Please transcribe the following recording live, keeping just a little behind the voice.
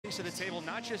brings to the table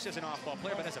not just as an off-ball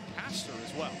player, but as a passer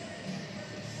as well.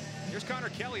 Here's Connor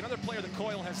Kelly, another player that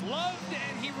Coyle has loved,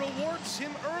 and he rewards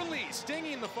him early.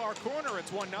 Stinging the far corner,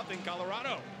 it's 1-0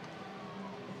 Colorado.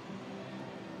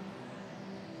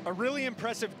 A really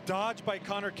impressive dodge by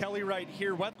Connor Kelly right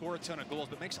here. Score a ton of goals,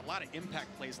 but makes a lot of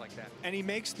impact plays like that. And he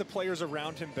makes the players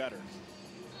around him better.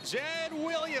 Jed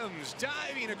Williams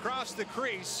diving across the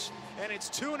crease, and it's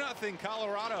 2-0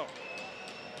 Colorado.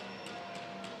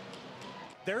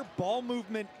 Their ball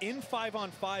movement in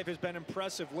 5-on-5 has been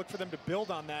impressive. Look for them to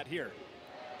build on that here.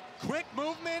 Quick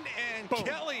movement, and boom.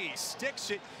 Kelly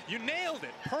sticks it. You nailed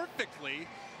it perfectly.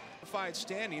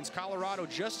 Standings, Colorado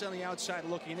just on the outside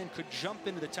looking in, could jump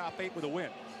into the top 8 with a win.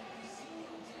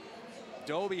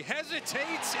 Doby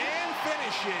hesitates and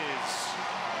finishes.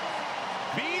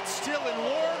 Beat still in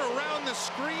Ward around the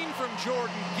screen from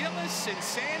Jordan Gillis, and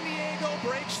San Diego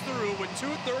breaks through with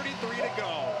 2:33 to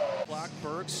go.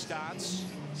 Blockberg, Stotts,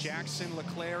 Jackson,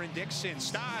 Leclerc, and Dixon.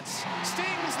 Stotts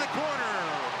stings the corner.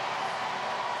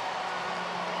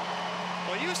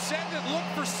 Well, you said that look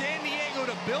for San Diego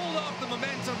to build up the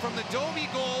momentum from the Doby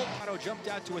goal. Jumped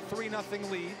out to a 3-0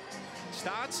 lead.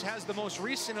 Stotts has the most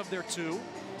recent of their two.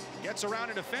 Gets around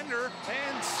a defender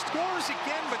and scores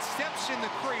again, but steps in the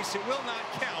crease. It will not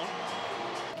count.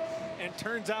 And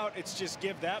turns out it's just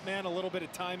give that man a little bit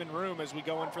of time and room as we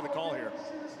go in for the call here.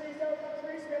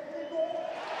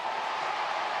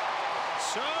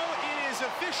 So it is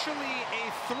officially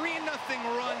a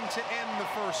 3-0 run to end the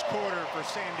first quarter for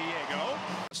San Diego.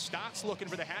 Stotts looking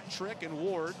for the hat trick, and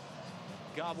Ward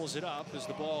gobbles it up as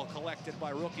the ball collected by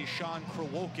rookie Sean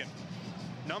Krawokin.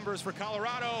 Numbers for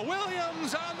Colorado.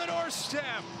 Williams on the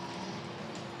doorstep.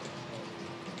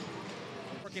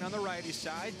 Working on the righty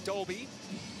side. Doby.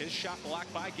 His shot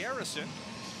blocked by Garrison.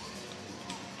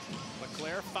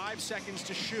 Leclerc, 5 seconds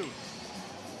to shoot.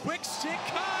 Quick stick,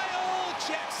 Kyle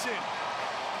Jackson.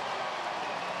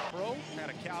 Pro out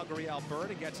of Calgary,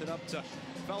 Alberta, gets it up to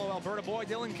fellow Alberta boy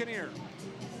Dylan Kinnear.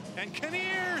 And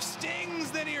Kinnear stings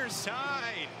the near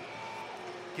side.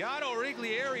 Gatto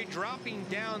Riglieri dropping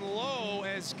down low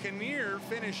as Kinnear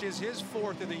finishes his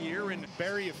 4th of the year and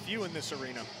bury a few in this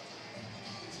arena.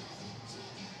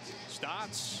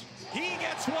 Stotts, he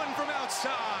gets one from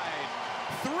outside.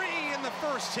 3 in the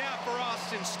first half for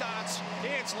Austin Stotts.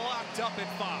 It's locked up at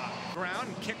 5.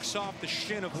 Ground kicks off the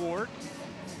shin of Ward.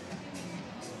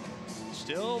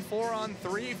 Still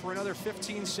 4-on-3 for another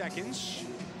 15 seconds.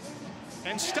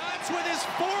 And Stotts with his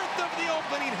 4th of the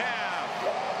opening half.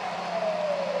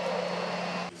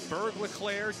 Berg,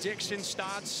 Leclerc, Dixon,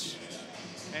 Stotts,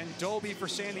 and Doby for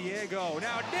San Diego.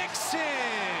 Now Dixon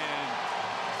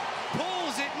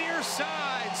pulls it near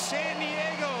side. San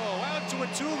Diego out to a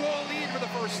 2-goal lead for the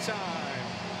first time.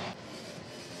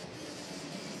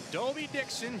 Doby,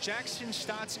 Dixon, Jackson,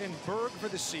 Stotts, and Berg for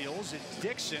the Seals. And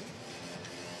Dixon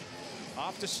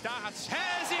off to Stotts,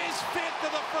 has his 5th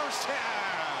of the first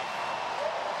half.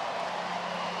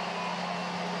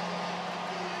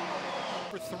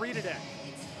 For 3 today.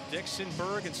 Dixon,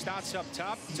 Berg, and Stotts up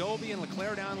top. Doby and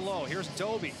Leclerc down low. Here's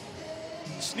Doby.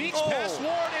 Sneaks past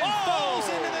Ward and falls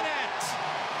into the net.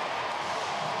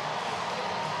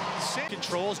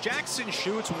 Controls. Jackson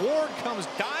shoots. Ward comes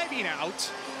diving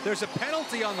out. There's a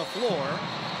penalty on the floor.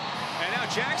 And now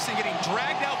Jackson getting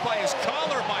dragged out by his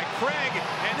collar by Craig.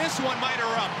 And this one might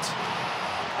erupt.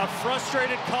 A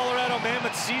frustrated Colorado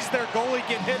Mammoth sees their goalie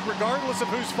get hit regardless of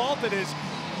whose fault it is.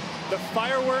 The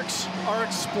fireworks are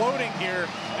exploding here,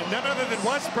 and none other than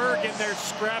Westberg in there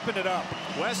scrapping it up.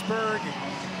 Westberg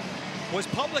was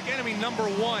public enemy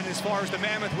 #1 as far as the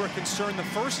Mammoth were concerned the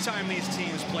first time these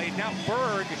teams played. Now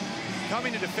Berg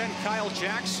coming to defend Kyle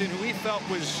Jackson, who he felt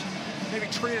was maybe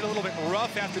treated a little bit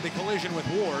rough after the collision with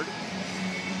Ward.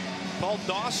 Paul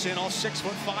Dawson, all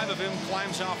 6'5" of him,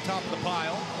 climbs off top of the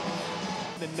pile.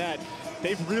 The net,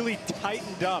 they've really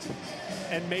tightened up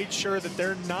and made sure that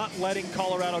they're not letting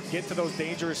Colorado get to those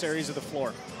dangerous areas of the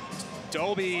floor.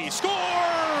 Doby scores!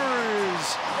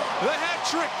 The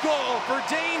hat-trick goal for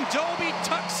Dane Doby,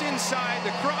 tucks inside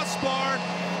the crossbar,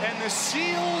 and the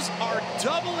Seals are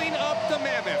doubling up the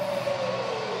Mammoth.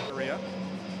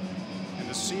 And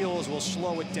the Seals will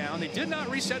slow it down. They did not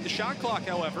reset the shot clock,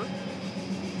 however.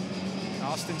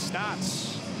 Austin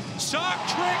Stotts. Sock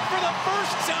trick for the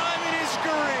first time in his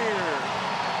career.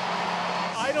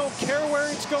 I don't care where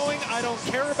it's going. I don't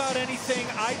care about anything.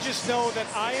 I just know that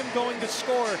I am going to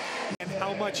score, and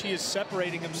how much he is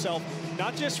separating himself,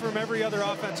 not just from every other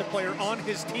offensive player on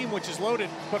his team, which is loaded,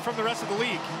 but from the rest of the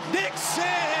league. Dixon,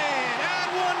 add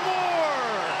one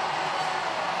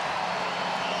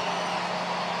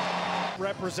more.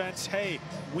 Represents, hey,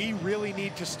 we really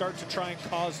need to start to try and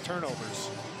cause turnovers.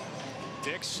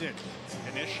 Dixon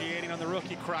initiating on the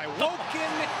rookie cry. Woken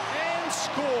and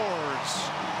scores.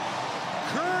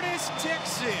 Curtis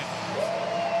Dixon.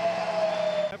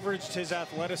 Leveraged his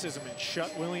athleticism and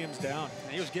shut Williams down.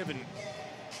 And he was given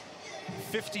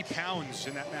 50 pounds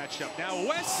in that matchup. Now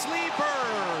Wesley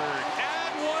Berg.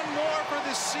 Add one more for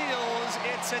the Seals.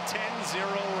 It's a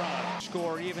 10-0 run.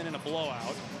 Score even in a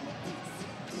blowout.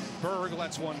 Berg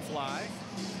lets one fly.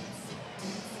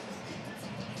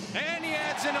 And he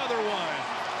adds another one.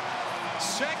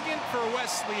 Second for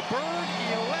Wesley Berg.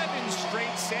 11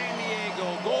 straight San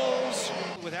Diego goals.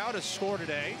 Without a score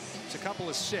today, it's a couple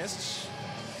assists.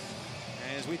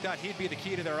 As we thought he'd be the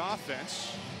key to their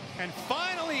offense. And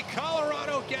finally,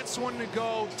 Colorado gets one to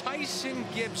go. Tyson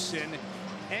Gibson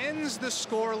ends the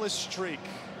scoreless streak.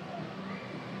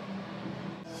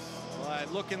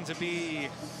 But looking to be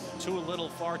too little,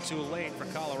 far too late for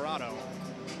Colorado.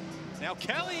 Now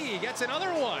Kelly gets another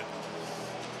one.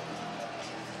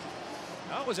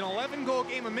 That was an 11-goal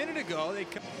game a minute ago.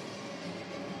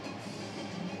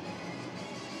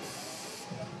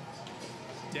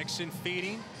 Dixon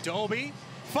feeding. Doby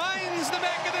finds the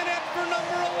back of the net for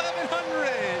number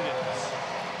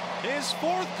 1100. His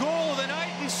fourth goal of the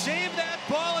night, and save that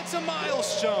ball. It's a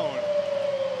milestone.